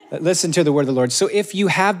Listen to the word of the Lord. So if you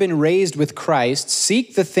have been raised with Christ,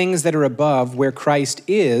 seek the things that are above where Christ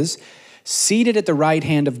is, seated at the right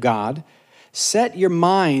hand of God. Set your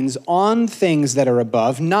minds on things that are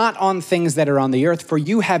above, not on things that are on the earth, for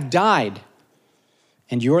you have died,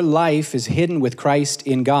 and your life is hidden with Christ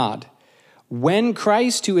in God. When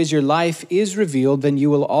Christ, who is your life, is revealed, then you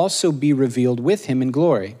will also be revealed with him in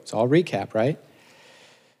glory. It's all recap, right?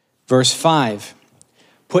 Verse 5,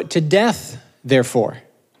 put to death, therefore,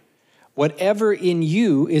 whatever in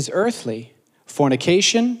you is earthly,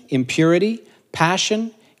 fornication, impurity,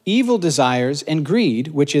 passion, evil desires, and greed,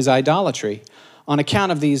 which is idolatry. On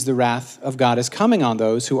account of these, the wrath of God is coming on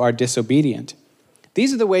those who are disobedient.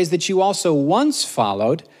 These are the ways that you also once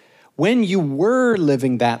followed when you were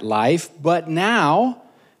living that life, but now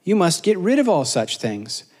you must get rid of all such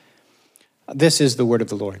things. This is the word of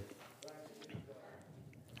the Lord.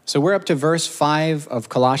 So we're up to verse 5 of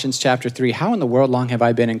Colossians chapter 3. How in the world long have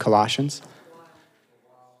I been in Colossians?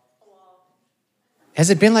 Has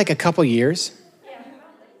it been like a couple years?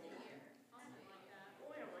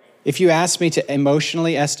 If you asked me to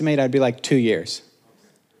emotionally estimate, I'd be like 2 years.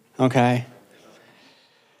 Okay?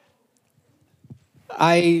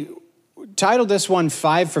 I titled this one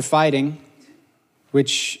 5 for Fighting,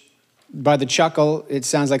 which by the chuckle, it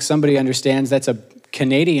sounds like somebody understands that's a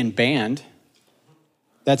Canadian band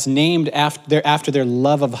that's named after their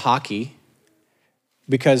love of hockey,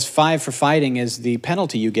 because 5 for fighting is the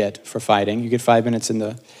penalty you get for fighting. You get 5 minutes in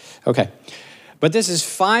the... Okay. But this is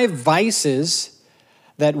 5 vices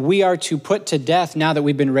that we are to put to death now that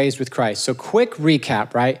we've been raised with Christ. So quick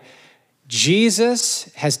recap, right?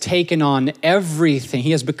 Jesus has taken on everything.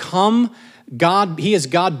 He has become God. He is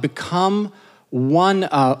God become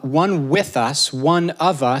one with us, one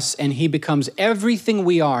of us, and he becomes everything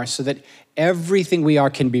we are so that everything we are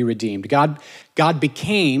can be redeemed.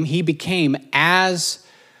 He became as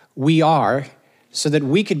we are so that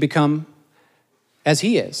we could become as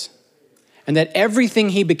he is. And that everything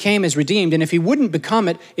he became is redeemed. And if he wouldn't become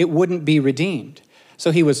it, it wouldn't be redeemed.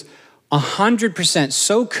 So he was 100%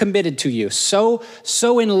 so committed to you, so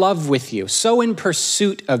in love with you, so in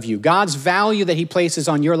pursuit of you. God's value that he places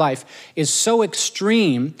on your life is so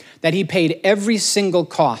extreme that he paid every single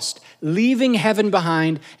cost, leaving heaven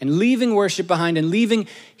behind and leaving worship behind and leaving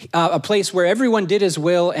a place where everyone did his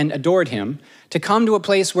will and adored him to come to a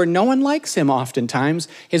place where no one likes him oftentimes.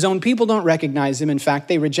 His own people don't recognize him. In fact,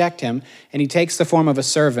 they reject him, and he takes the form of a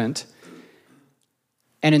servant.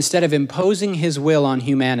 And instead of imposing his will on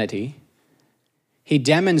humanity, he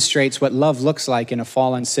demonstrates what love looks like in a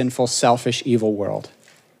fallen, sinful, selfish, evil world.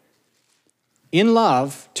 In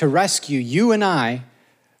love, to rescue you and I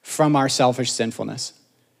from our selfish sinfulness,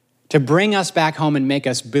 to bring us back home and make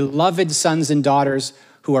us beloved sons and daughters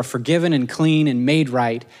who are forgiven and clean and made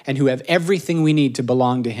right and who have everything we need to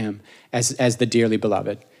belong to him as the dearly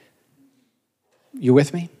beloved. You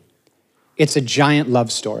with me? It's a giant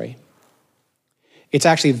love story. It's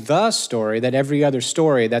actually the story that every other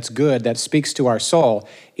story that's good, that speaks to our soul,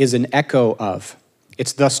 is an echo of.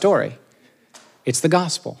 It's the story. It's the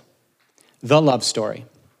gospel. The love story.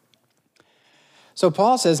 So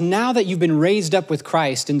Paul says, now that you've been raised up with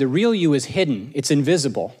Christ and the real you is hidden, it's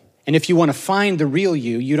invisible. And if you want to find the real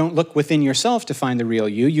you, you don't look within yourself to find the real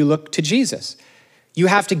you, you look to Jesus. You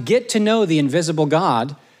have to get to know the invisible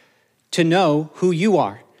God to know who you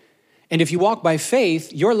are. And if you walk by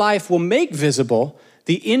faith, your life will make visible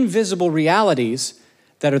the invisible realities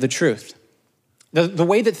that are the truth. The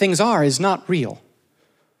way that things are is not real.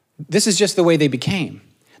 This is just the way they became.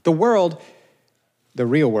 The world, the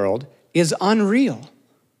real world, is unreal.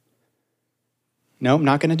 No, I'm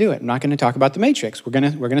not going to do it. I'm not going to talk about the Matrix. We're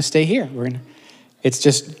going to stay here. It's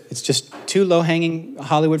just too low-hanging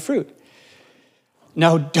Hollywood fruit.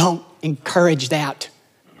 No, don't encourage that.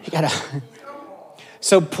 You got to.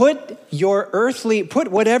 So put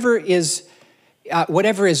whatever is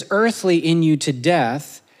earthly in you to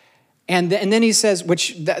death. And then he says,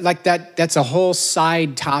 that's a whole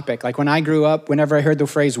side topic. Like when I grew up, whenever I heard the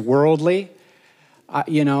phrase worldly,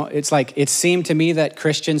 it's like it seemed to me that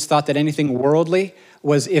Christians thought that anything worldly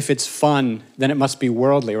was, if it's fun, then it must be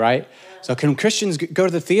worldly, right? So can Christians go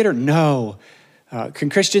to the theater? No. Can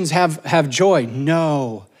Christians have joy?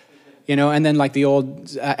 No. And then like the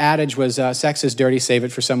old adage was, sex is dirty, save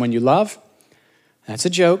it for someone you love. That's a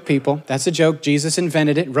joke, people. That's a joke. Jesus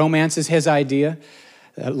invented it. Romance is his idea.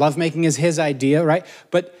 Lovemaking is his idea, right?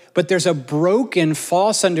 But there's a broken,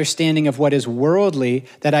 false understanding of what is worldly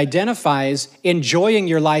that identifies enjoying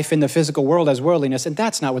your life in the physical world as worldliness, and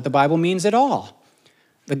that's not what the Bible means at all.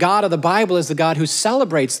 The God of the Bible is the God who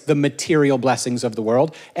celebrates the material blessings of the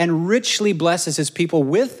world and richly blesses his people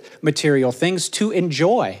with material things to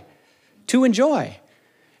enjoy. To enjoy.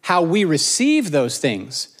 How we receive those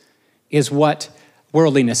things is what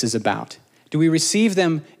worldliness is about. Do we receive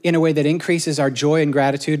them in a way that increases our joy and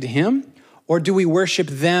gratitude to him? Or do we worship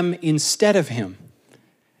them instead of him?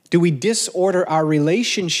 Do we disorder our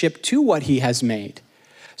relationship to what he has made?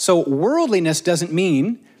 So worldliness doesn't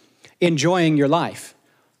mean enjoying your life.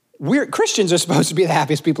 Christians are supposed to be the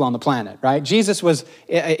happiest people on the planet, right?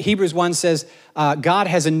 Hebrews 1 says, God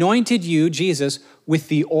has anointed you, Jesus, with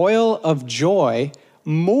the oil of joy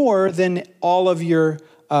more than all of your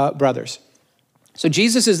brothers. So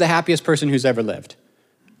Jesus is the happiest person who's ever lived.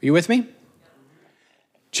 Are you with me?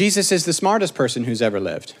 Jesus is the smartest person who's ever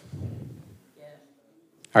lived.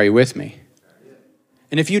 Are you with me?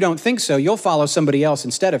 And if you don't think so, you'll follow somebody else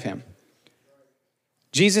instead of him.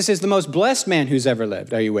 Jesus is the most blessed man who's ever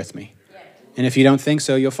lived. Are you with me? And if you don't think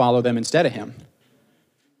so, you'll follow them instead of him.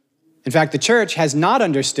 In fact, the church has not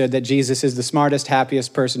understood that Jesus is the smartest,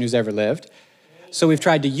 happiest person who's ever lived. So we've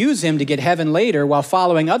tried to use him to get heaven later while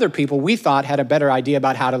following other people we thought had a better idea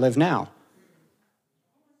about how to live now.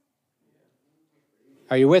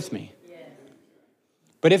 Are you with me?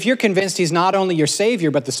 But if you're convinced he's not only your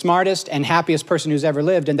Savior, but the smartest and happiest person who's ever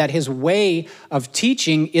lived, and that his way of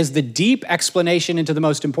teaching is the deep explanation into the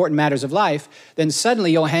most important matters of life, then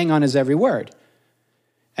suddenly you'll hang on his every word.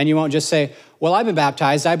 And you won't just say, well, I've been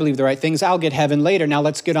baptized, I believe the right things, I'll get heaven later, now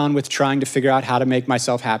let's get on with trying to figure out how to make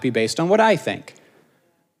myself happy based on what I think.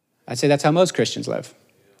 I'd say that's how most Christians live.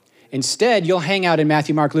 Instead, you'll hang out in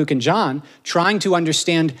Matthew, Mark, Luke, and John, trying to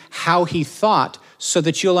understand how he thought so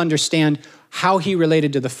that you'll understand how he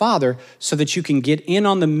related to the Father so that you can get in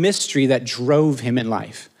on the mystery that drove him in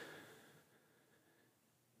life.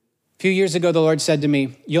 A few years ago, the Lord said to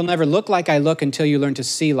me, you'll never look like I look until you learn to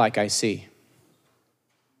see like I see.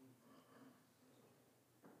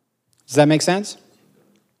 Does that make sense?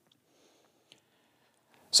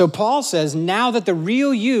 So Paul says, now that the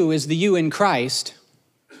real you is the you in Christ,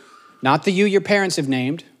 not the you your parents have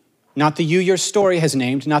named, not the you your story has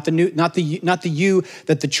named, not the you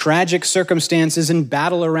that the tragic circumstances and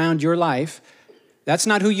battle around your life. That's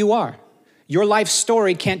not who you are. Your life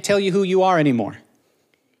story can't tell you who you are anymore.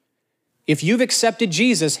 If you've accepted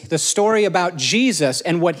Jesus, the story about Jesus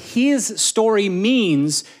and what his story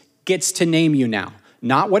means gets to name you now.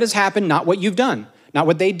 Not what has happened, not what you've done, not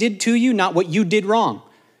what they did to you, not what you did wrong.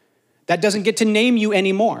 That doesn't get to name you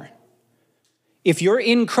anymore. If you're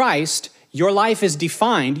in Christ, your life is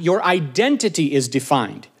defined, your identity is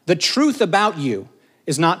defined. The truth about you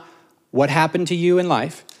is not what happened to you in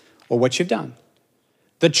life or what you've done.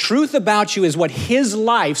 The truth about you is what his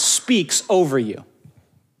life speaks over you.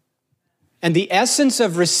 And the essence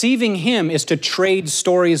of receiving him is to trade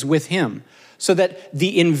stories with him so that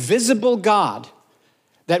the invisible God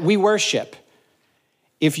that we worship,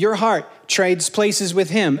 if your heart trades places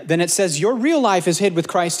with him, then it says your real life is hid with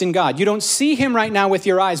Christ in God. You don't see him right now with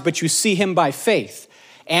your eyes, but you see him by faith.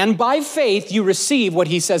 And by faith, you receive what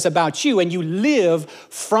he says about you, and you live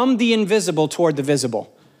from the invisible toward the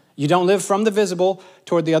visible. You don't live from the visible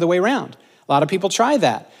toward the other way around. A lot of people try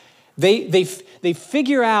that. They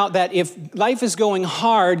figure out that if life is going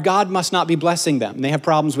hard, God must not be blessing them. And they have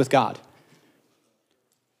problems with God.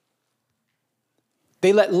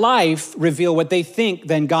 They let life reveal what they think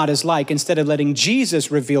then God is like instead of letting Jesus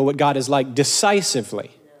reveal what God is like decisively.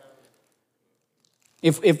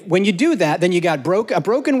 If when you do that, then you got a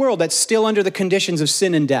broken world that's still under the conditions of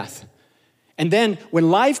sin and death. And then when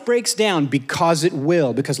life breaks down, because it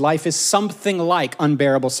will, because life is something like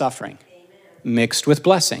unbearable suffering mixed with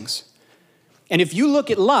blessings. And if you look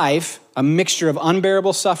at life, a mixture of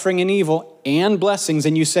unbearable suffering and evil and blessings,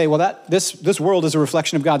 and you say, well, this world is a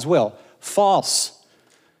reflection of God's will. False.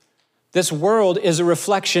 This world is a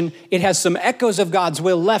reflection. It has some echoes of God's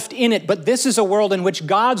will left in it, but this is a world in which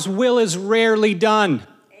God's will is rarely done.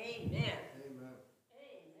 Amen.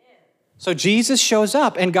 So Jesus shows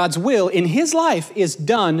up, and God's will in his life is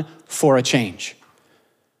done for a change.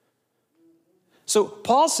 So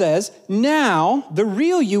Paul says, now the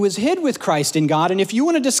real you is hid with Christ in God, and if you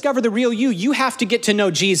want to discover the real you, you have to get to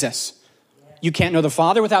know Jesus. You can't know the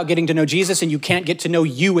Father without getting to know Jesus, and you can't get to know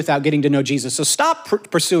you without getting to know Jesus. So stop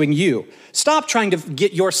pursuing you. Stop trying to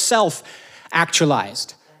get yourself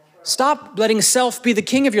actualized. Stop letting self be the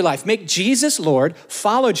king of your life. Make Jesus Lord,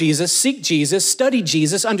 follow Jesus, seek Jesus, study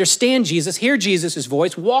Jesus, understand Jesus, hear Jesus'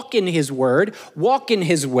 voice, walk in his word, walk in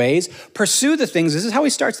his ways, pursue the things. This is how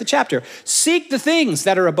he starts the chapter. Seek the things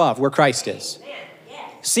that are above where Christ is.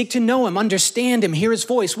 Seek to know him, understand him, hear his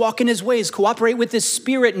voice, walk in his ways, cooperate with his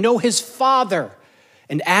spirit, know his Father.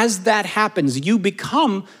 And as that happens, you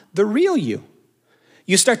become the real you.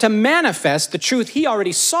 You start to manifest the truth he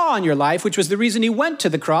already saw in your life, which was the reason he went to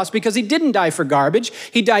the cross, because he didn't die for garbage.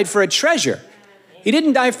 He died for a treasure. He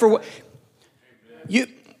didn't die for what you.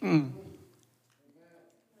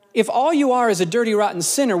 If all you are is a dirty, rotten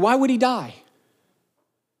sinner, why would he die?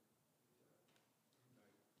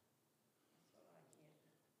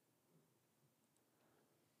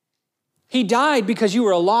 He died because you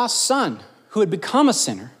were a lost son who had become a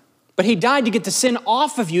sinner. But he died to get the sin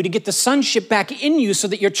off of you, to get the sonship back in you so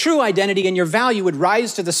that your true identity and your value would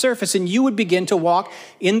rise to the surface and you would begin to walk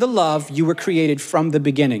in the love you were created from the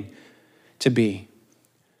beginning to be.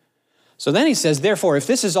 So then he says, therefore, if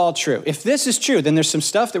this is all true, if this is true, then there's some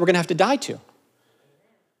stuff that we're going to have to die to.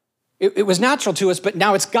 It was natural to us, but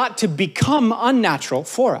now it's got to become unnatural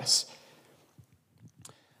for us.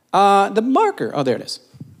 The marker, oh, there it is.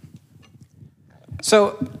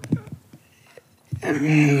 So, have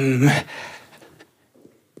you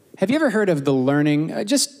ever heard of the learning?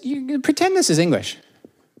 You pretend this is English,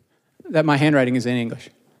 that my handwriting is in English.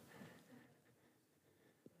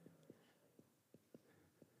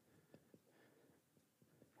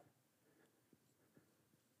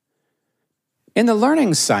 In the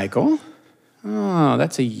learning cycle, oh,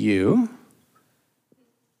 that's a U.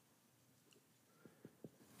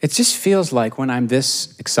 It just feels like when I'm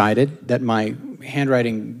this excited that my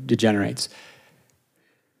handwriting degenerates.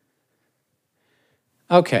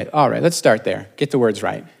 Okay, all right, let's start there. Get the words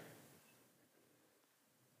right.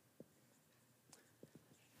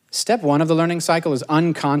 Step one of the learning cycle is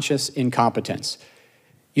unconscious incompetence.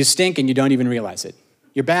 You stink and you don't even realize it.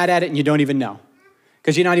 You're bad at it and you don't even know,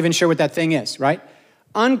 because you're not even sure what that thing is, right?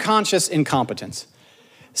 Unconscious incompetence.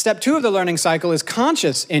 Step two of the learning cycle is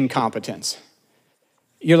conscious incompetence.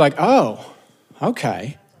 You're like, oh,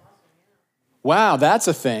 okay. Wow, that's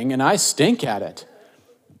a thing, and I stink at it.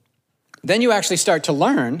 Then you actually start to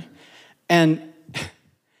learn, and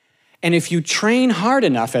if you train hard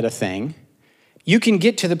enough at a thing, you can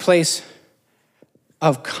get to the place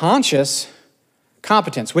of conscious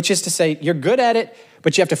competence, which is to say you're good at it,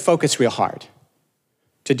 but you have to focus real hard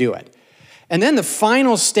to do it. And then the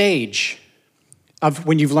final stage of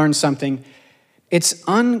when you've learned something, it's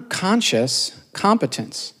unconscious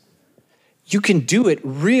competence. You can do it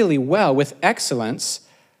really well with excellence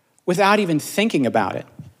without even thinking about it.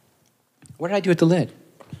 What did I do with the lid?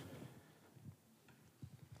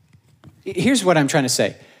 Here's what I'm trying to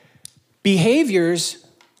say. Behaviors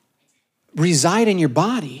reside in your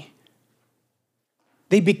body.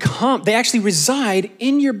 They actually reside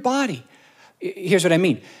in your body. Here's what I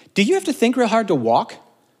mean. Do you have to think real hard to walk?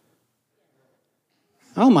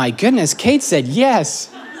 Oh my goodness, Kate said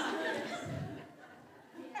yes.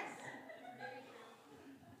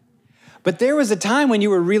 But there was a time when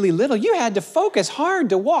you were really little, you had to focus hard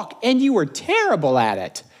to walk, and you were terrible at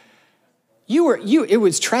it. It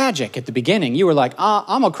was tragic at the beginning. You were like,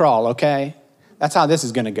 I'm gonna crawl, okay? That's how this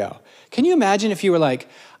is gonna go. Can you imagine if you were like,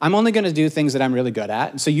 I'm only gonna do things that I'm really good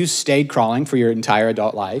at, and so you stayed crawling for your entire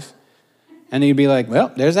adult life, and then you'd be like,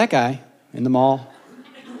 well, there's that guy in the mall.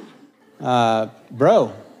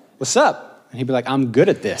 Bro, what's up? And he'd be like, I'm good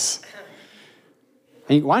at this.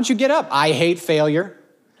 And why don't you get up? I hate failure.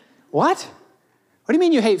 What? What do you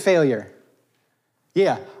mean you hate failure?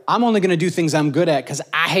 Yeah, I'm only going to do things I'm good at because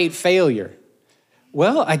I hate failure.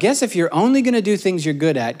 Well, I guess if you're only going to do things you're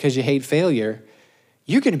good at because you hate failure,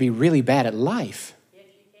 you're going to be really bad at life. Yes,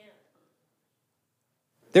 you can.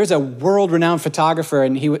 There's a world-renowned photographer,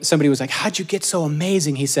 and somebody was like, how'd you get so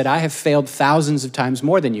amazing? He said, I have failed thousands of times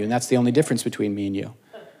more than you, and that's the only difference between me and you.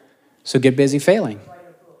 So get busy failing.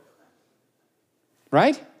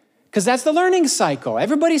 Right? Because that's the learning cycle.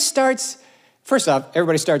 First off,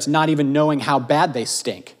 everybody starts not even knowing how bad they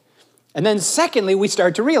stink. And then secondly, we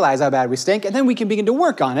start to realize how bad we stink, and then we can begin to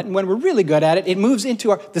work on it. And when we're really good at it,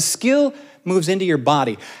 the skill moves into your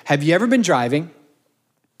body. Have you ever been driving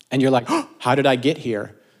and you're like, oh, how did I get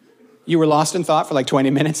here? You were lost in thought for like 20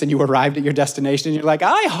 minutes and you arrived at your destination and you're like,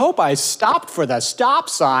 I hope I stopped for the stop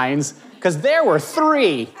signs because there were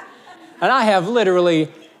 3. And I have literally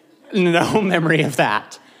no memory of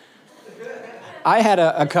that. I had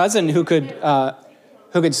a cousin who could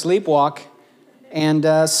sleepwalk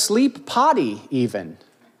and sleep potty even.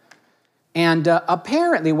 And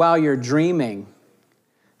apparently while you're dreaming,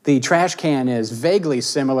 the trash can is vaguely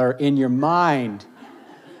similar in your mind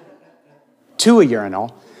to a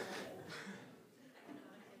urinal.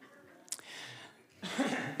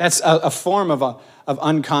 That's a form of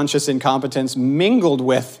unconscious incompetence mingled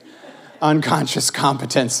with unconscious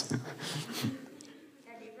competence.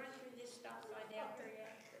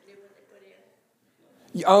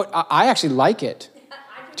 Oh, I actually like it.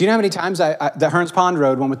 Do you know how many times the Hearns Pond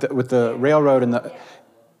Road, one with the railroad and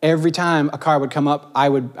every time a car would come up, I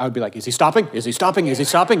would be like, is he stopping? Is he stopping? Is he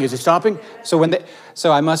stopping? Is he stopping?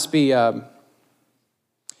 So I must be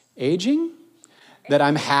aging, that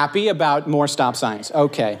I'm happy about more stop signs.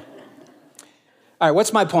 Okay. All right,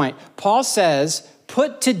 what's my point? Paul says,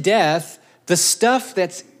 put to death the stuff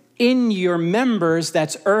that's in your members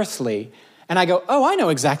that's earthly. And I go, oh, I know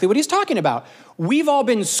exactly what he's talking about. We've all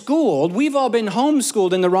been schooled, we've all been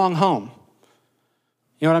homeschooled in the wrong home.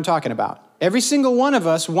 You know what I'm talking about? Every single one of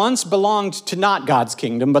us once belonged to not God's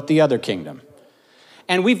kingdom, but the other kingdom.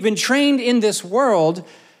 And we've been trained in this world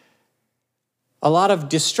a lot of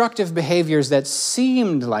destructive behaviors that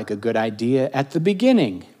seemed like a good idea at the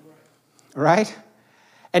beginning, right?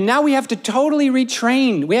 And now we have to totally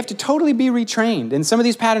retrain. We have to totally be retrained. And some of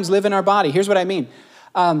these patterns live in our body. Here's what I mean.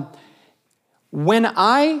 When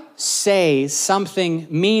I say something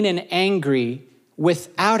mean and angry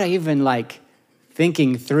without even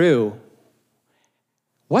thinking through,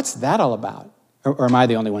 what's that all about? Or am I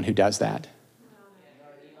the only one who does that?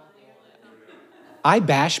 I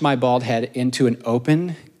bash my bald head into an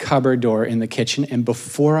open cupboard door in the kitchen, and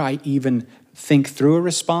before I even think through a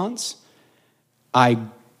response, I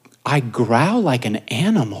growl like an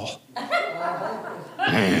animal.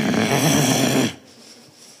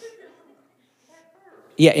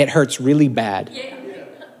 Yeah, it hurts really bad.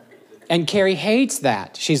 And Carrie hates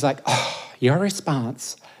that. She's like, oh, your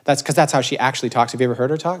response. That's because that's how she actually talks. Have you ever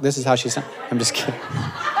heard her talk? This is how she sounds. I'm just kidding.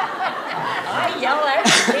 I yell at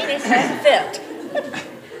her, penis has fit.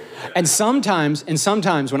 And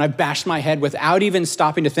sometimes when I bashed my head without even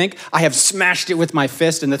stopping to think, I have smashed it with my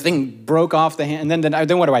fist and the thing broke off the hand. And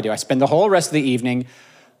then what do? I spend the whole rest of the evening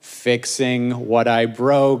fixing what I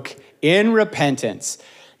broke in repentance.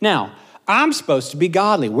 Now, I'm supposed to be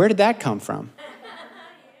godly. Where did that come from?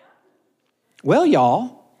 Well,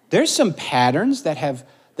 y'all, there's some patterns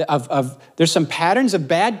there's some patterns of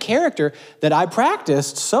bad character that I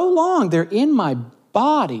practiced so long, they're in my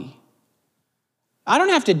body. I don't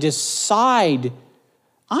have to decide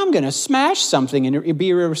I'm going to smash something and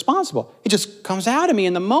be irresponsible. It just comes out of me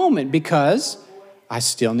in the moment because I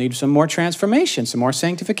still need some more transformation, some more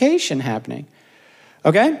sanctification happening.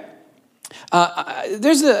 Okay?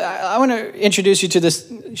 I want to introduce you to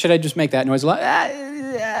this. Should I just make that noise a lot?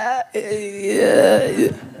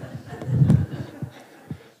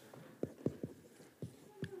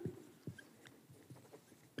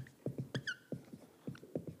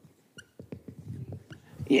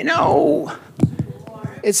 You know,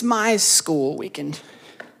 it's my school. We can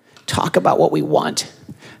talk about what we want.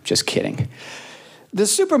 Just kidding. The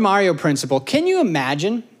Super Mario principle, can you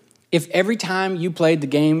imagine if every time you played the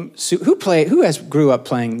game, who has grew up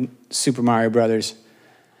playing Super Mario Brothers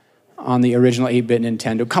on the original 8-bit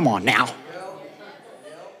Nintendo? Come on now.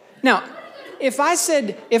 Now, if I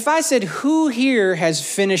said who here has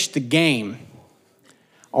finished the game?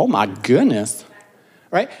 Oh my goodness.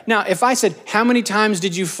 Right? Now, if I said, how many times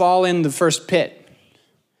did you fall in the first pit?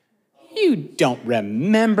 You don't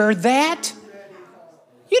remember that.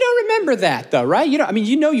 You don't remember that, though, right?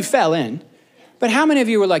 You know you fell in. But how many of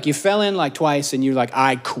you were you fell in twice and you're like,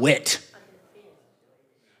 I quit?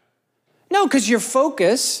 No, because your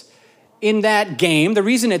focus in that game, the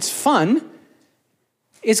reason it's fun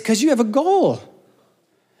is because you have a goal.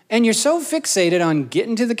 And you're so fixated on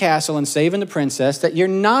getting to the castle and saving the princess that you're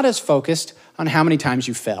not as focused on how many times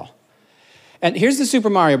you fell. And here's the Super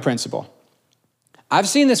Mario principle. I've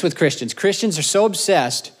seen this with Christians. Christians are so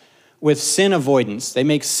obsessed with sin avoidance. They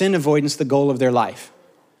make sin avoidance the goal of their life.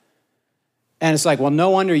 And it's well, no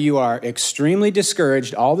wonder you are extremely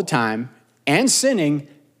discouraged all the time and sinning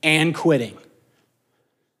and quitting.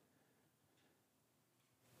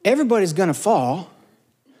 Everybody's going to fall.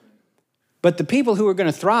 But the people who are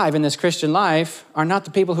going to thrive in this Christian life are not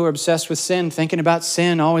the people who are obsessed with sin, thinking about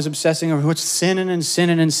sin, always obsessing over what's sinning and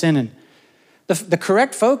sinning and sinning. The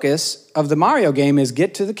correct focus of the Mario game is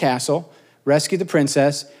get to the castle, rescue the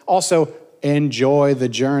princess, also enjoy the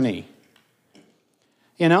journey.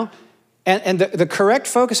 You know? And the correct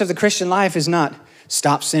focus of the Christian life is not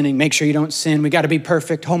stop sinning, make sure you don't sin, we got to be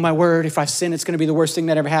perfect, oh my word, if I sin, it's going to be the worst thing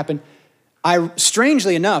that ever happened.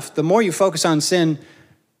 Strangely enough, the more you focus on sin,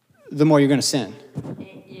 the more you're going to sin.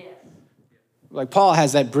 Yes. Paul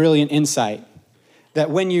has that brilliant insight that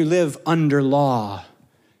when you live under law,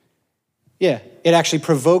 it actually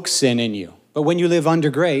provokes sin in you. But when you live under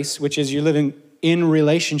grace, which is you're living in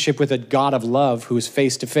relationship with a God of love who is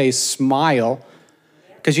face-to-face, smile,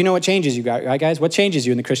 because you know what changes you, right, guys? What changes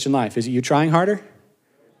you in the Christian life? Is it you trying harder?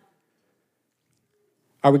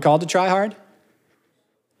 Are we called to try hard?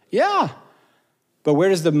 Yeah. But where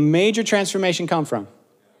does the major transformation come from?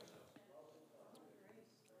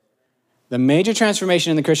 The major transformation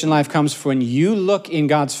in the Christian life comes when you look in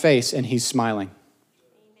God's face and he's smiling.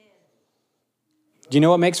 Do you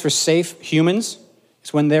know what makes for safe humans?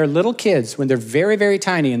 It's when they're little kids, when they're very, very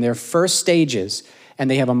tiny in their first stages, and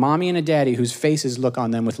they have a mommy and a daddy whose faces look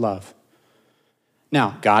on them with love.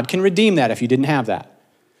 Now, God can redeem that if you didn't have that.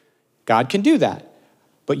 God can do that.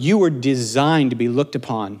 But you were designed to be looked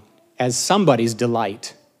upon as somebody's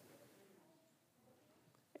delight.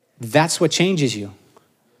 That's what changes you.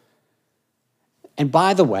 And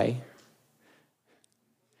by the way,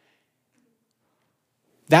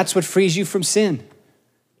 that's what frees you from sin.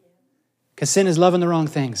 Because sin is loving the wrong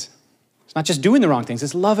things. It's not just doing the wrong things,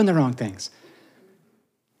 it's loving the wrong things.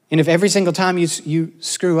 And if every single time you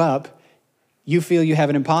screw up, you feel you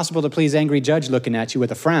have an impossible to please angry judge looking at you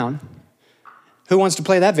with a frown, who wants to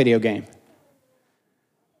play that video game?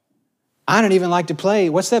 I don't even like to play.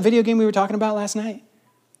 What's that video game we were talking about last night?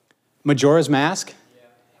 Majora's Mask?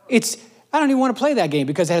 I don't even want to play that game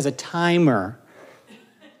because it has a timer.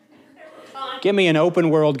 Give me an open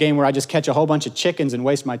world game where I just catch a whole bunch of chickens and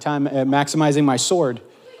waste my time maximizing my sword.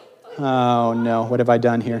 Oh no, what have I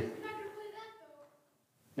done here?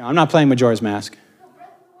 No, I'm not playing Majora's Mask.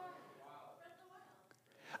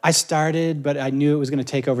 I started, but I knew it was going to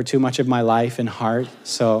take over too much of my life and heart.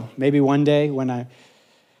 So maybe one day when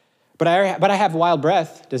but I have wild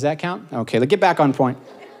breath. Does that count? Okay, let's get back on point.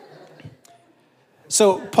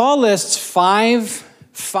 So Paul lists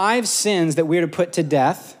five sins that we're to put to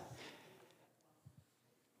death.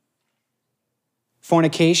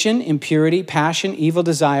 Fornication, impurity, passion, evil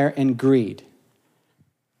desire, and greed.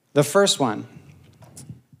 The first one.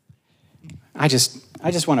 I just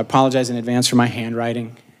want to apologize in advance for my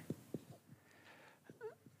handwriting.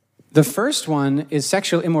 The first one is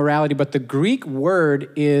sexual immorality, but the Greek word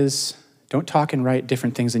is, don't talk and write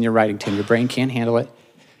different things than you're writing, Tim. Your brain can't handle it.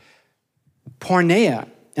 Porneia.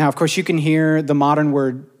 Now, of course, you can hear the modern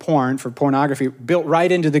word porn for pornography built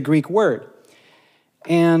right into the Greek word.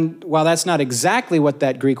 And while that's not exactly what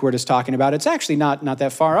that Greek word is talking about, it's actually not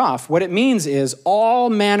that far off. What it means is all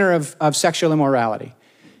manner of sexual immorality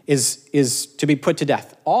is to be put to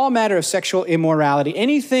death. All manner of sexual immorality,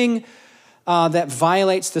 anything that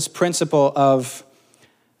violates this principle of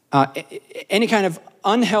any kind of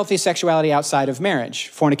unhealthy sexuality outside of marriage,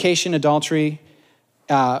 fornication, adultery,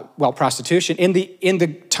 prostitution. In the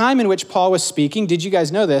time in which Paul was speaking, did you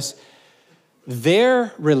guys know this?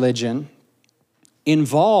 Their religion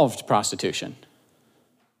involved prostitution.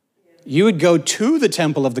 You would go to the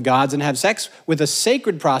temple of the gods and have sex with a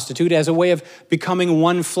sacred prostitute as a way of becoming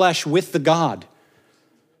one flesh with the god.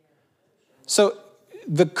 So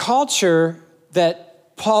the culture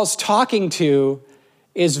that Paul's talking to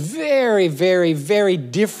is very, very, very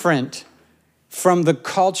different from the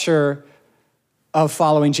culture of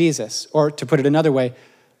following Jesus. Or to put it another way,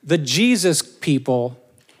 the Jesus people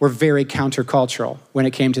were very countercultural when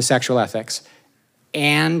it came to sexual ethics.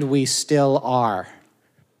 And we still are.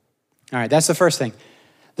 All right, that's the first thing.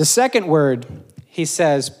 The second word, he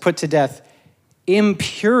says, put to death,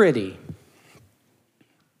 impurity.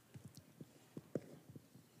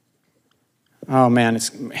 Oh man,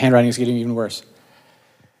 handwriting is getting even worse.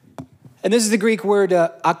 And this is the Greek word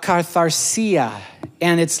akatharsia.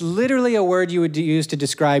 And it's literally a word you would use to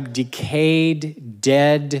describe decayed,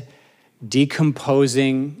 dead,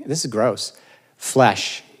 decomposing, this is gross,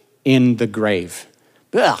 flesh in the grave.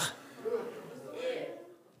 Ugh.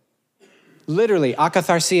 Literally,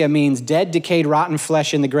 akatharsia means dead, decayed, rotten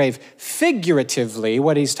flesh in the grave. Figuratively,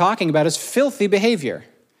 what he's talking about is filthy behavior,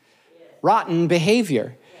 rotten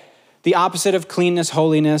behavior, the opposite of cleanness,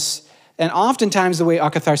 holiness. And oftentimes the way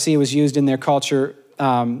akatharsia was used in their culture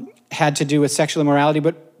had to do with sexual immorality,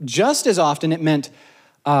 but just as often it meant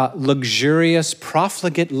luxurious,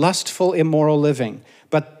 profligate, lustful, immoral living.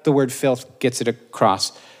 But the word filth gets it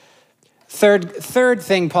across. Third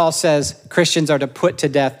thing Paul says Christians are to put to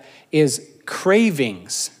death is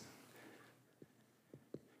cravings.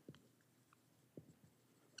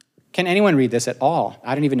 Can anyone read this at all?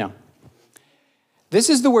 I don't even know. This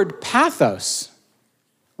is the word pathos,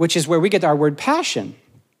 which is where we get our word passion.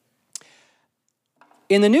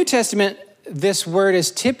 In the New Testament, this word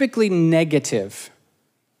is typically negative.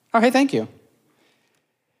 Okay, thank you.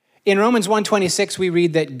 In Romans 1:26, we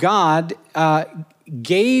read that God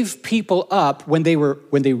gave people up when they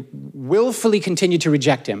willfully continued to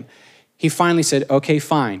reject him. He finally said, okay,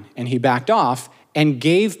 fine. And he backed off and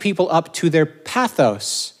gave people up to their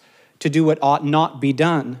pathos to do what ought not be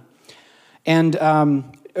done. And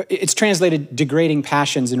it's translated degrading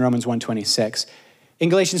passions in Romans 1:26. In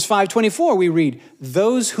Galatians 5:24, we read,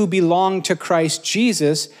 those who belong to Christ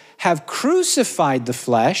Jesus have crucified the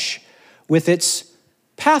flesh with its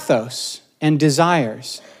pathos and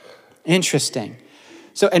desires. Interesting.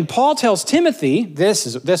 So, and Paul tells Timothy,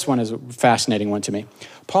 this one is a fascinating one to me.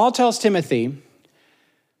 Paul tells Timothy,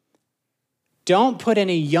 don't put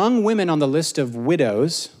any young women on the list of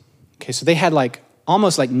widows. Okay, so they had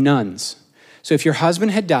almost like nuns. So if your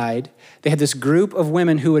husband had died, they had this group of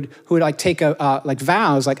women who would like take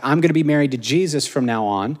vows, like I'm going to be married to Jesus from now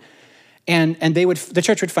on, and the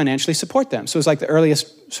church would financially support them. So it was like the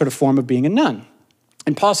earliest sort of form of being a nun.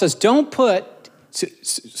 And Paul says, don't put.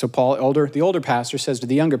 So Paul, the older pastor, says to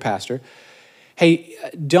the younger pastor, hey,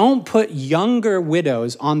 don't put younger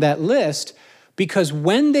widows on that list, because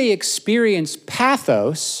when they experience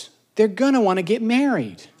pathos, they're going to want to get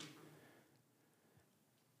married.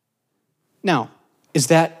 Now, does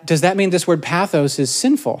that mean this word pathos is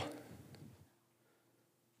sinful?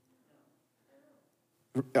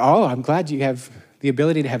 Oh, I'm glad you have the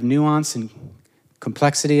ability to have nuance and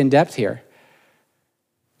complexity and depth here.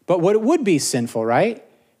 But what would be sinful, right,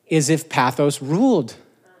 is if pathos ruled.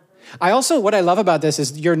 What I love about this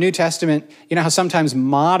is your New Testament, you know how sometimes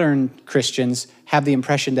modern Christians have the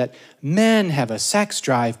impression that men have a sex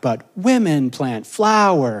drive, but women plant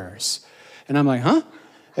flowers. And I'm like, huh?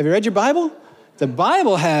 Have you read your Bible? The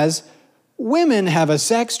Bible has women have a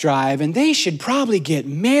sex drive and they should probably get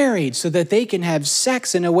married so that they can have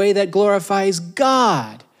sex in a way that glorifies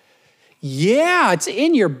God. Yeah, it's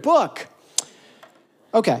in your book.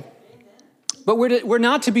 Okay, but we're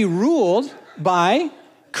not to be ruled by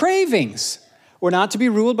cravings. We're not to be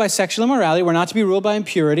ruled by sexual immorality. We're not to be ruled by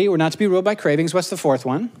impurity. We're not to be ruled by cravings. What's the fourth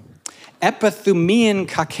one? Epithumean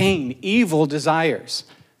kakein, evil desires.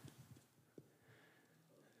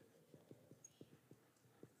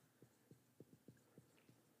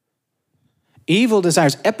 Evil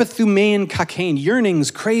desires, epithumean kakein,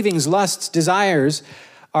 yearnings, cravings, lusts, desires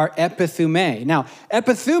are epithume. Now,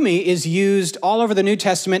 epithume is used all over the New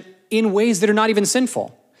Testament in ways that are not even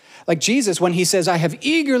sinful. Like Jesus, when he says, I have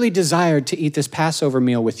eagerly desired to eat this Passover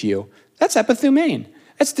meal with you. That's epithumein.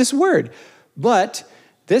 That's this word. But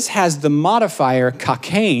this has the modifier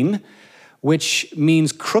kakein, which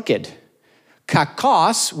means crooked.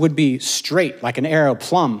 Kakos would be straight, like an arrow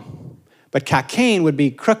plumb. But kakein would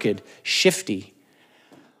be crooked, shifty.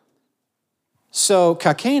 So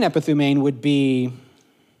kakein epithumein would be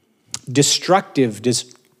destructive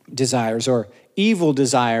desires or evil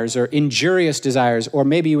desires or injurious desires, or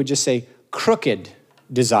maybe you would just say crooked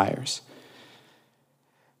desires.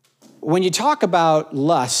 When you talk about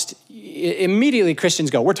lust, immediately Christians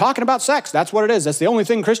go, we're talking about sex. That's what it is. That's the only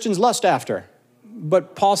thing Christians lust after.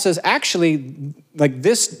 But Paul says, actually, like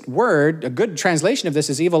this word, a good translation of this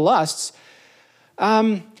is evil lusts.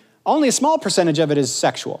 Only a small percentage of it is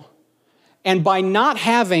sexual. And by not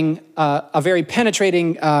having a very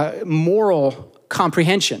penetrating moral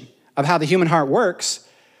comprehension of how the human heart works,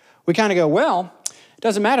 we kind of go, well, it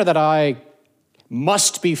doesn't matter that I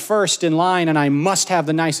must be first in line and I must have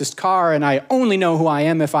the nicest car and I only know who I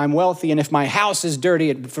am if I'm wealthy, and if my house is dirty,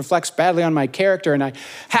 it reflects badly on my character and I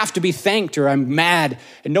have to be thanked, or I'm mad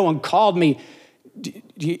and no one called me. Do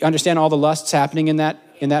you understand all the lusts happening in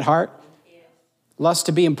that heart? Lust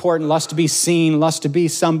to be important, lust to be seen, lust to be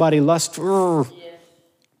somebody, lust for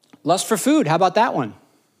food. How about that one?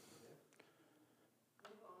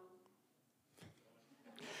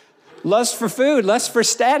 Lust for food, lust for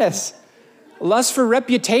status, lust for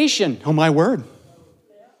reputation. Oh, my word.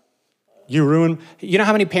 You know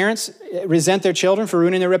how many parents resent their children for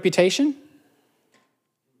ruining their reputation?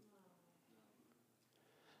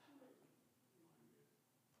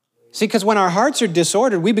 See, because when our hearts are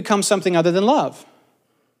disordered, we become something other than love.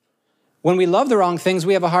 When we love the wrong things,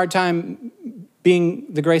 we have a hard time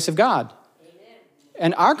being the grace of God. Amen.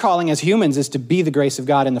 And our calling as humans is to be the grace of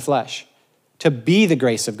God in the flesh, to be the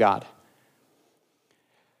grace of God.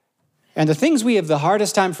 And the things we have the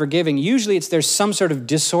hardest time forgiving, usually there's some sort of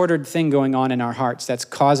disordered thing going on in our hearts that's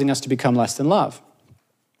causing us to become less than love.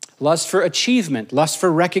 Lust for achievement, lust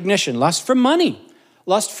for recognition, lust for money,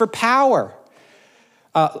 lust for power,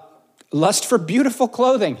 lust for beautiful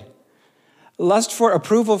clothing, lust for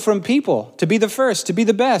approval from people, to be the first, to be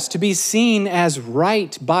the best, to be seen as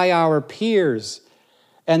right by our peers.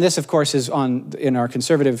 And this, of course, is in our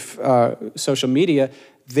conservative social media.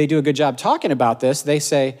 They do a good job talking about this. They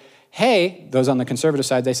say, hey, those on the conservative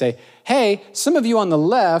side, they say, hey, some of you on the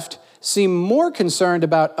left seem more concerned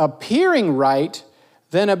about appearing right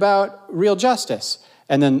than about real justice.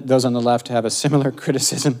 And then those on the left have a similar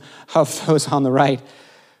criticism of those on the right.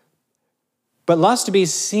 But lust to be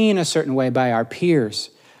seen a certain way by our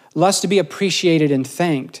peers, lust to be appreciated and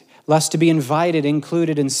thanked, lust to be invited,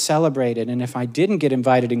 included, and celebrated. And if I didn't get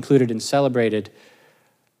invited, included, and celebrated,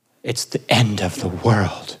 It's the end of the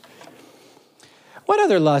world. What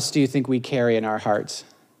other lusts do you think we carry in our hearts?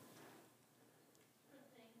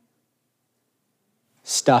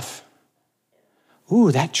 Stuff.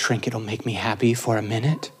 Ooh, that trinket will make me happy for a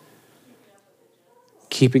minute.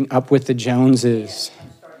 Keeping up with the Joneses.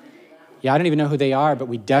 Yeah, I don't even know who they are, but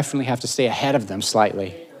we definitely have to stay ahead of them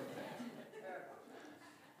slightly.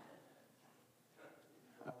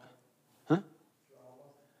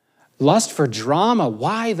 Lust for drama.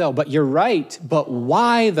 Why, though? But you're right. But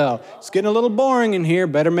why, though? It's getting a little boring in here.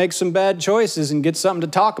 Better make some bad choices and get something to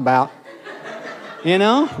talk about. You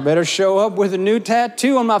know? Better show up with a new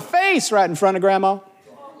tattoo on my face right in front of Grandma.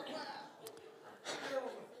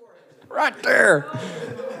 Right there.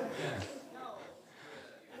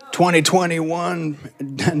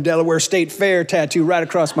 2021 Delaware State Fair tattoo right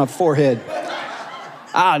across my forehead.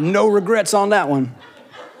 No regrets on that one.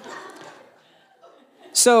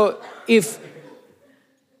 So if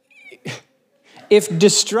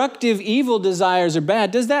destructive evil desires are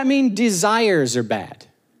bad, does that mean desires are bad?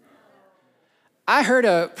 I heard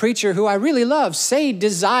a preacher who I really love say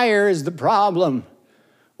desire is the problem.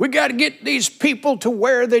 We got to get these people to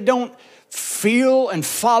where they don't feel and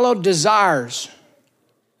follow desires.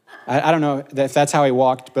 I don't know if that's how he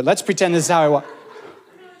walked, but let's pretend this is how he walked.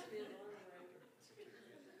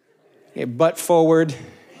 Yeah, butt forward.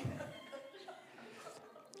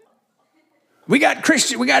 We got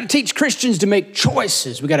to teach Christians to make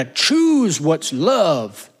choices. We got to choose what's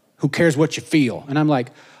love. Who cares what you feel? And I'm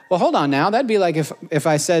like, well, hold on now. That'd be like if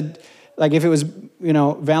I said, like if it was,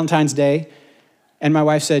 Valentine's Day, and my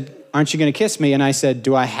wife said, aren't you going to kiss me? And I said,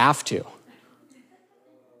 do I have to?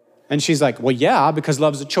 And she's like, well, yeah, because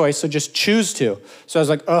love's a choice, so just choose to. So I was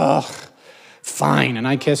like, ugh, fine. And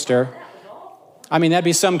I kissed her. I mean, that'd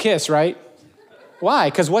be some kiss, right? Why?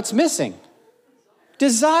 Because what's missing?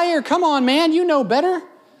 Desire. Come on, man. You know better.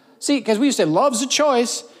 See, because we used to say love's a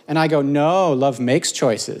choice. And I go, no, love makes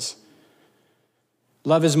choices.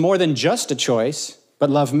 Love is more than just a choice, but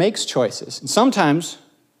love makes choices. And sometimes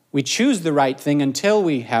we choose the right thing until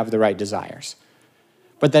we have the right desires.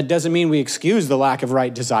 But that doesn't mean we excuse the lack of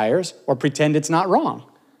right desires or pretend it's not wrong.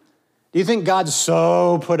 Do you think God's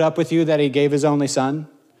so put up with you that he gave his only son?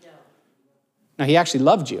 No, he actually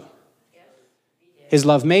loved you. His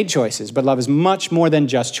love made choices, but love is much more than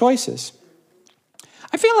just choices.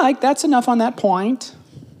 I feel like that's enough on that point.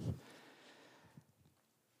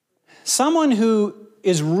 Someone who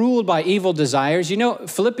is ruled by evil desires,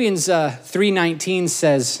 Philippians 3:19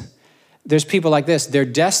 says, there's people like this, their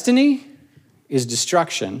destiny is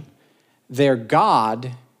destruction, their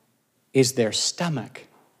God is their stomach,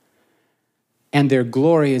 and their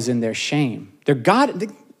glory is in their shame.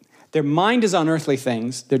 Their mind is on earthly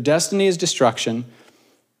things, their destiny is destruction,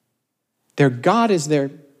 their God is their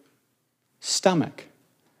stomach.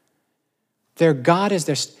 Their God is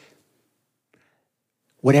their...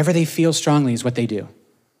 Whatever they feel strongly is what they do.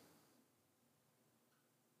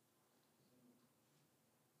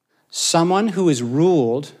 Someone who is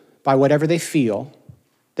ruled by whatever they feel,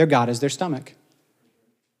 their God is their stomach.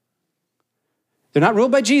 They're not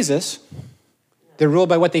ruled by Jesus. They're ruled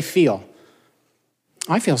by what they feel.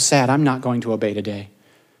 I feel sad. I'm not going to obey today.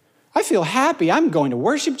 I feel happy. I'm going to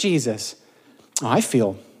worship Jesus. I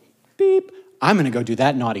feel beep. I'm going to go do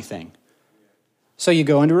that naughty thing. So you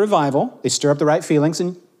go into revival. They stir up the right feelings,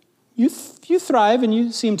 and you thrive, and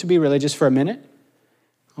you seem to be religious for a minute.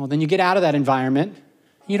 Well, then you get out of that environment.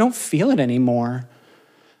 You don't feel it anymore.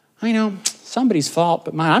 I know, somebody's fault,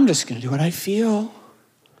 but I'm just going to do what I feel.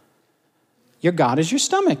 Your God is your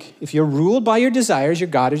stomach. If you're ruled by your desires, your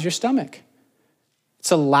God is your stomach.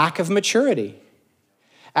 It's a lack of maturity.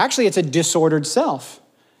 Actually, it's a disordered self.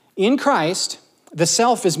 In Christ, the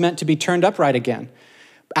self is meant to be turned upright again.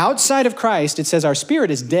 Outside of Christ, it says our spirit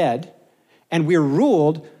is dead, and we're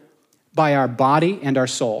ruled by our body and our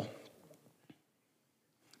soul.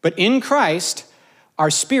 But in Christ, our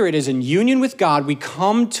spirit is in union with God. We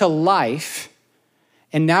come to life,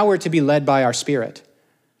 and now we're to be led by our spirit.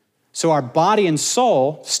 So our body and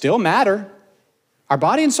soul still matter. Our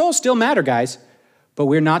body and soul still matter, guys, but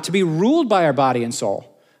we're not to be ruled by our body and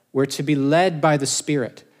soul. We're to be led by the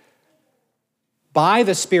Spirit. By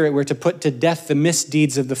the Spirit, we're to put to death the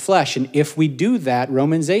misdeeds of the flesh. And if we do that,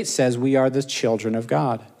 Romans 8 says we are the children of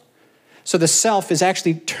God. So the self is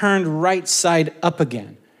actually turned right side up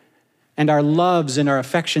again. And our loves and our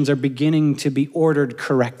affections are beginning to be ordered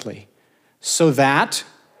correctly so that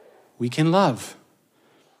we can love.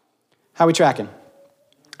 How are we tracking?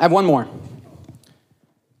 I have one more.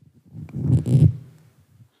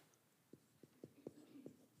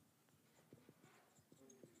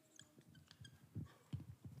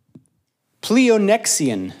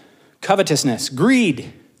 Pleonexion. Covetousness,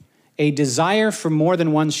 greed, a desire for more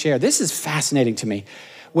than one's share. This is fascinating to me.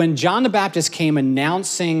 When John the Baptist came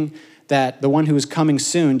announcing that the one who was coming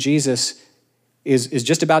soon, Jesus, is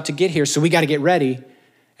just about to get here, so we got to get ready.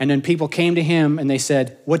 And then people came to him and they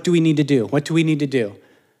said, what do we need to do? What do we need to do?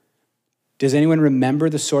 Does anyone remember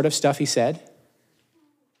the sort of stuff he said?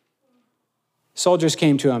 Soldiers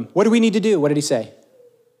came to him. What do we need to do? What did he say?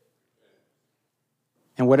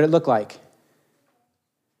 And what did it look like?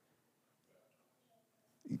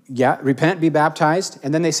 Yeah, repent, be baptized.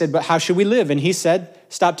 And then they said, but how should we live? And he said,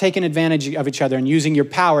 stop taking advantage of each other and using your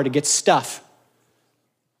power to get stuff.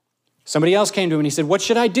 Somebody else came to him and he said, what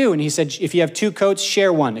should I do? And he said, if you have 2 coats,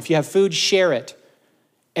 share one. If you have food, share it.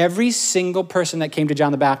 Every single person that came to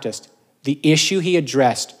John the Baptist, the issue he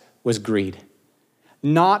addressed was greed.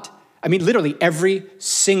 Literally every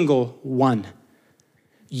single one.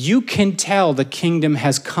 You can tell the kingdom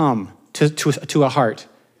has come to a heart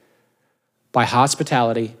by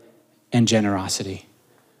hospitality and generosity.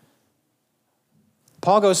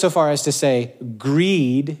 Paul goes so far as to say,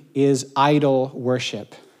 greed is idol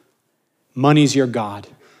worship. Money's your God.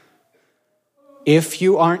 If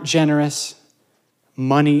you aren't generous,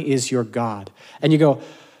 money is your God. And you go,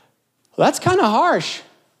 well, that's kind of harsh.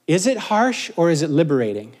 Is it harsh or is it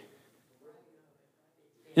liberating?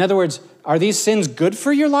 In other words, are these sins good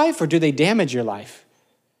for your life or do they damage your life?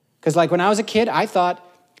 Because like when I was a kid, I thought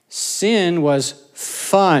sin was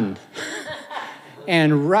fun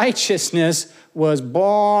and righteousness was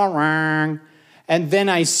boring. And then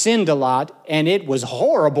I sinned a lot and it was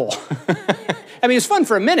horrible. It was fun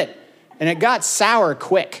for a minute and it got sour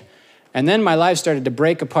quick. And then my life started to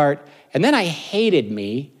break apart. And then I hated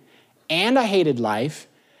me and I hated life.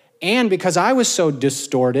 And because I was so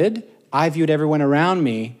distorted, I viewed everyone around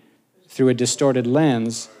me through a distorted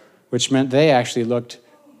lens, which meant they actually looked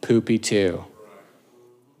poopy too.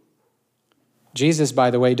 Jesus,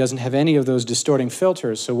 by the way, doesn't have any of those distorting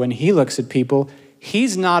filters. So when he looks at people,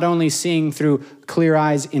 he's not only seeing through clear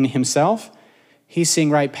eyes in himself, he's seeing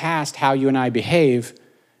right past how you and I behave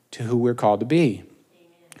to who we're called to be,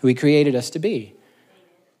 who he created us to be.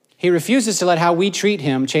 He refuses to let how we treat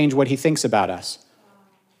him change what he thinks about us.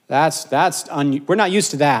 We're not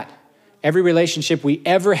used to that. Every relationship we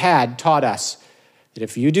ever had taught us that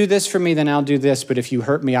if you do this for me, then I'll do this, but if you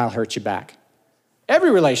hurt me, I'll hurt you back.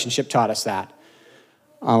 Every relationship taught us that,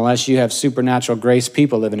 unless you have supernatural grace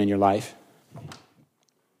people living in your life.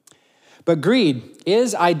 But greed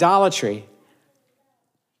is idolatry.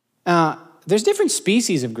 There's different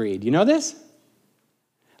species of greed. You know this?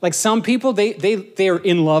 Like some people, they are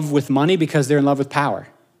in love with money because they're in love with power.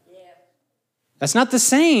 Yeah. That's not the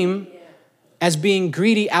same as being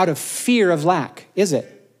greedy out of fear of lack, is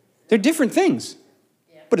it? They're different things,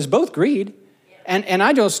 but it's both greed. And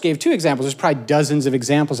I just gave 2 examples. There's probably dozens of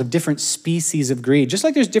examples of different species of greed, just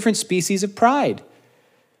like there's different species of pride.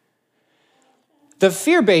 The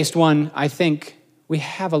fear-based one, I think, we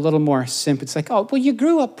have a little more simple. It's like, oh, well, you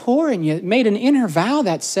grew up poor and you made an inner vow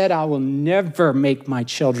that said, I will never make my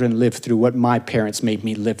children live through what my parents made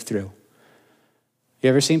me live through. You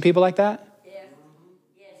ever seen people like that? Yeah.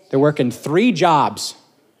 They're working 3 jobs,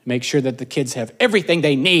 make sure that the kids have everything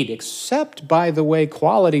they need, except, by the way,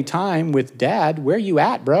 quality time with dad. Where you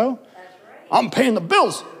at, bro? That's right. I'm paying the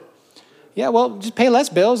bills. Yeah, well, just pay less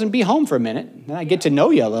bills and be home for a minute. Then I get to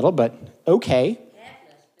know you a little, but okay.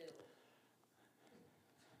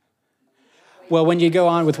 Well, when you go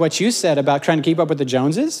on with what you said about trying to keep up with the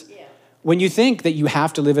Joneses, when you think that you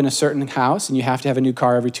have to live in a certain house and you have to have a new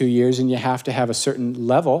car every 2 years and you have to have a certain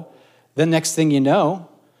level, the next thing you know,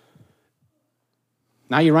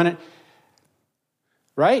 now you run it,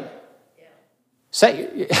 right?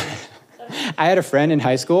 I had a friend in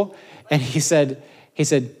high school and he said,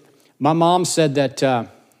 my mom said that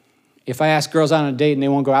if I ask girls out on a date and they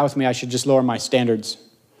won't go out with me, I should just lower my standards.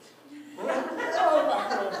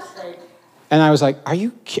 And I was like,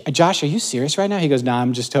 Josh, are you serious right now? He goes, no,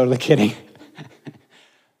 I'm just totally kidding.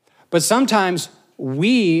 But sometimes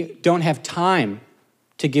we don't have time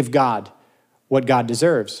to give God what God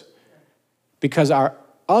deserves because our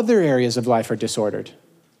other areas of life are disordered. Does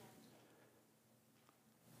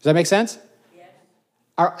that make sense? Yes.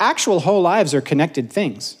 Our actual whole lives are connected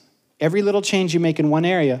things. Every little change you make in one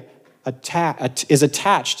area is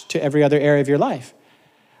attached to every other area of your life.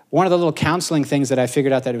 One of the little counseling things that I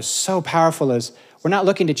figured out that was so powerful is we're not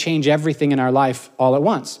looking to change everything in our life all at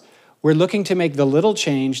once. We're looking to make the little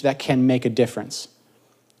change that can make a difference.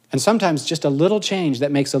 And sometimes just a little change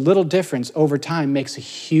that makes a little difference over time makes a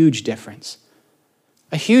huge difference.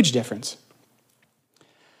 A huge difference.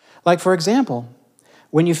 Like, for example,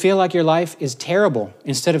 When you feel like your life is terrible,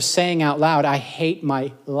 instead of saying out loud, I hate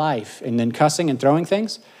my life, and then cussing and throwing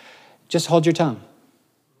things, just hold your tongue.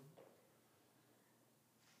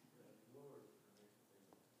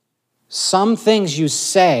 Some things you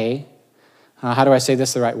say, how do I say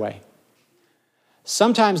this the right way?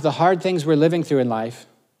 Sometimes the hard things we're living through in life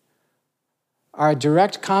are a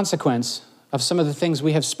direct consequence of some of the things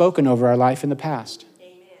we have spoken over our life in the past.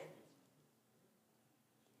 Amen.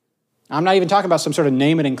 I'm not even talking about some sort of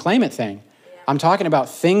name it and claim it thing. Yeah. I'm talking about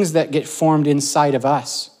things that get formed inside of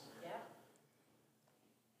us. Yeah.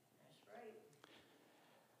 That's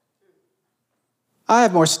right. I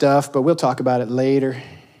have more stuff, but we'll talk about it later.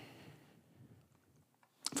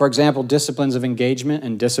 For example, disciplines of engagement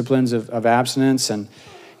and disciplines of abstinence and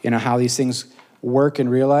how these things work in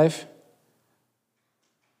real life.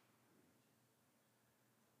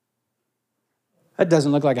 That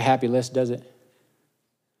doesn't look like a happy list, does it?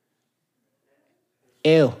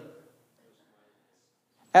 Ew.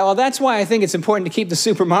 Well, that's why I think it's important to keep the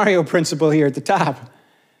Super Mario principle here at the top.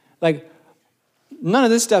 Like, none of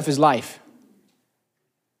this stuff is life.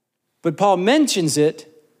 But Paul mentions it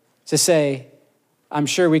to say, I'm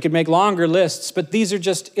sure we could make longer lists, but these are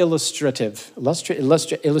just illustrative.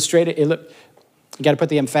 Illustrated. You got to put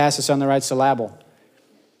the emphasis on the right syllable.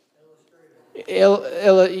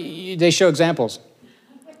 They show examples.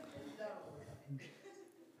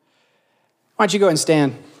 Why don't you go and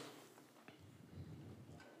stand?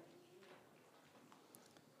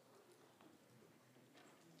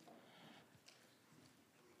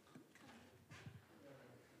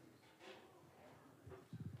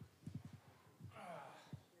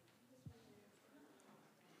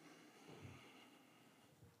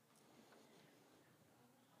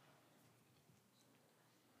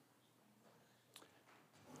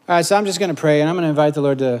 All right, so I'm just going to pray, and I'm going to invite the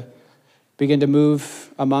Lord to begin to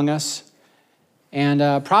move among us.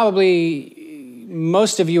 And probably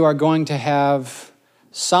most of you are going to have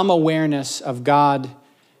some awareness of God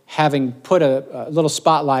having put a little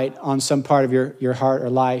spotlight on some part of your heart or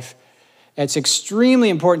life. It's extremely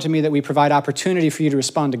important to me that we provide opportunity for you to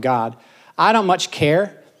respond to God. I don't much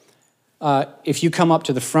care if you come up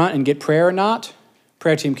to the front and get prayer or not.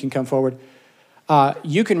 Prayer team can come forward.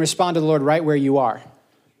 You can respond to the Lord right where you are.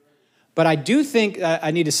 But I do think,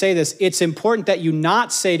 I need to say this, it's important that you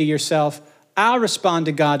not say to yourself, I'll respond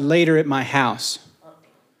to God later at my house.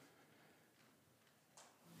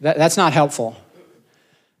 That's not helpful.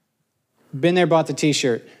 Been there, bought the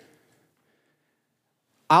t-shirt.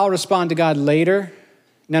 I'll respond to God later.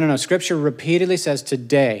 No. Scripture repeatedly says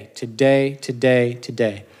today, today, today,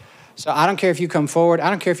 today. So I don't care if you come forward. I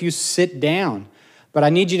don't care if you sit down. But I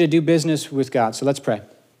need you to do business with God. So let's pray.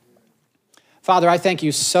 Father, I thank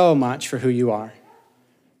you so much for who you are.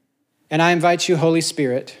 And I invite you, Holy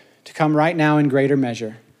Spirit, to come right now in greater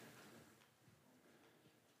measure.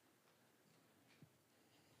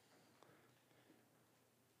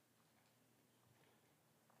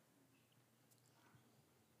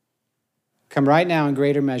 Come right now in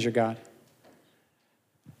greater measure, God.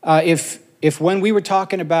 If when we were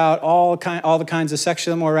talking about all the kinds of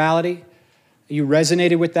sexual immorality, you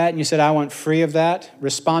resonated with that and you said, I want free of that,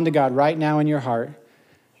 respond to God right now in your heart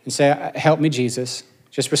and say, help me, Jesus.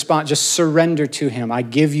 Just respond, just surrender to him. I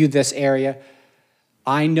give you this area.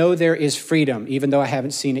 I know there is freedom, even though I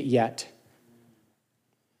haven't seen it yet.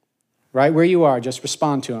 Right where you are, just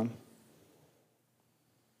respond to him.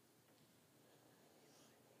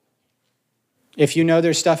 If you know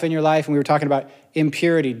there's stuff in your life, and we were talking about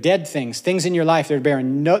impurity, dead things in your life that are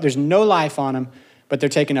bearing there's no life on them, but they're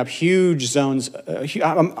taking up huge zones,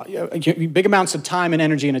 big amounts of time and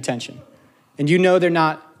energy and attention. And you know they're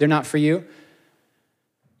not for you.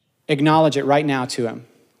 Acknowledge it right now to him.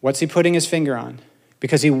 What's he putting his finger on?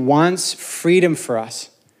 Because he wants freedom for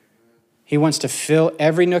us. He wants to fill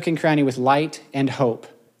every nook and cranny with light and hope.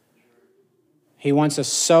 He wants us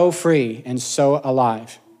so free and so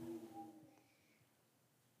alive.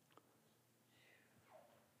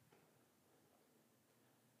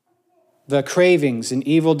 The cravings and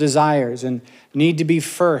evil desires and need to be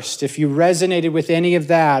first. If you resonated with any of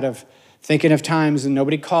that, of thinking of times and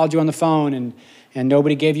nobody called you on the phone and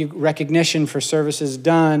nobody gave you recognition for services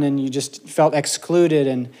done and you just felt excluded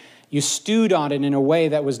and you stewed on it in a way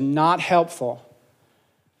that was not helpful,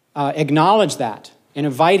 acknowledge that and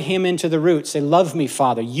invite him into the root. Say, love me,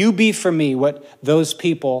 Father. You be for me what those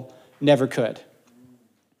people never could.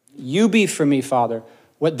 You be for me, Father,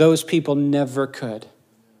 what those people never could.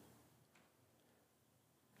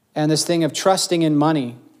 And this thing of trusting in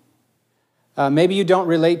money, maybe you don't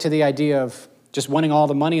relate to the idea of just wanting all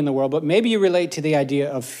the money in the world, but maybe you relate to the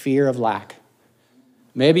idea of fear of lack.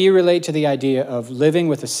 Maybe you relate to the idea of living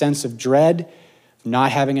with a sense of dread,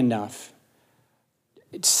 not having enough.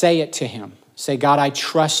 Say it to him. Say, God, I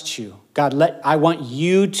trust you. God, I want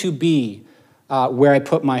you to be where I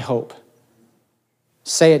put my hope.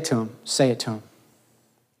 Say it to him. Say it to him.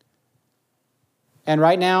 And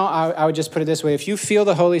right now, I would just put it this way. If you feel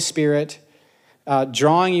the Holy Spirit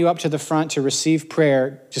drawing you up to the front to receive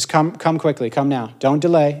prayer, just come quickly. Come now. Don't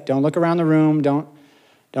delay. Don't look around the room. Don't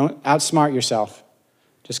outsmart yourself.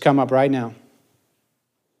 Just come up right now.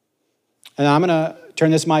 And I'm going to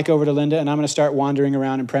turn this mic over to Linda, and I'm going to start wandering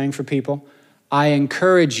around and praying for people. I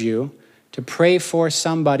encourage you to pray for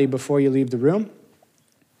somebody before you leave the room.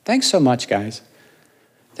 Thanks so much, guys.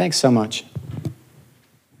 Thanks so much.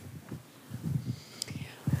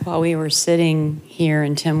 While we were sitting here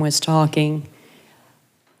and Tim was talking,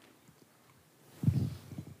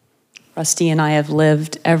 Rusty and I have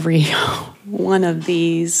lived every one of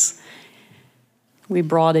these. We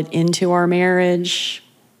brought it into our marriage.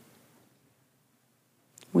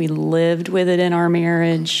 We lived with it in our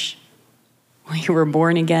marriage. We were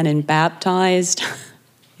born again and baptized,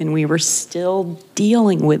 and we were still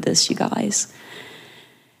dealing with this, you guys.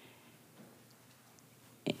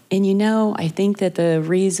 And you know, I think that the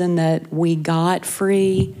reason that we got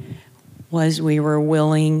free was we were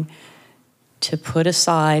willing to put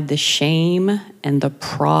aside the shame and the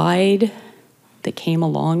pride that came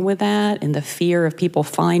along with that and the fear of people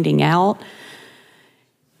finding out.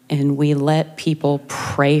 And we let people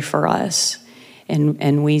pray for us.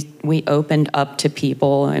 And we opened up to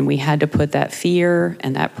people, and we had to put that fear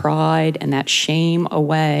and that pride and that shame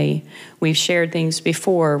away. We've shared things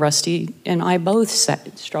before. Rusty and I both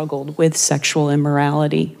struggled with sexual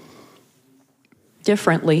immorality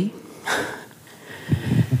differently.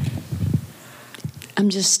 I'm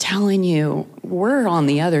just telling you, we're on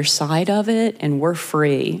the other side of it, and we're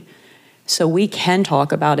free. So we can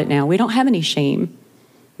talk about it now. We don't have any shame.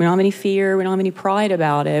 We don't have any fear. We don't have any pride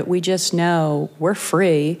about it. We just know we're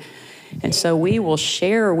free. And so we will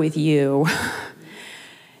share with you.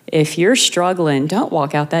 If you're struggling, don't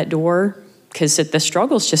walk out that door, because the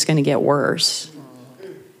struggle's just going to get worse.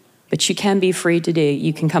 But you can be free today.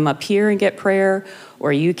 You can come up here and get prayer,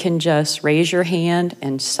 or you can just raise your hand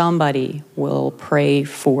and somebody will pray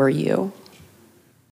for you.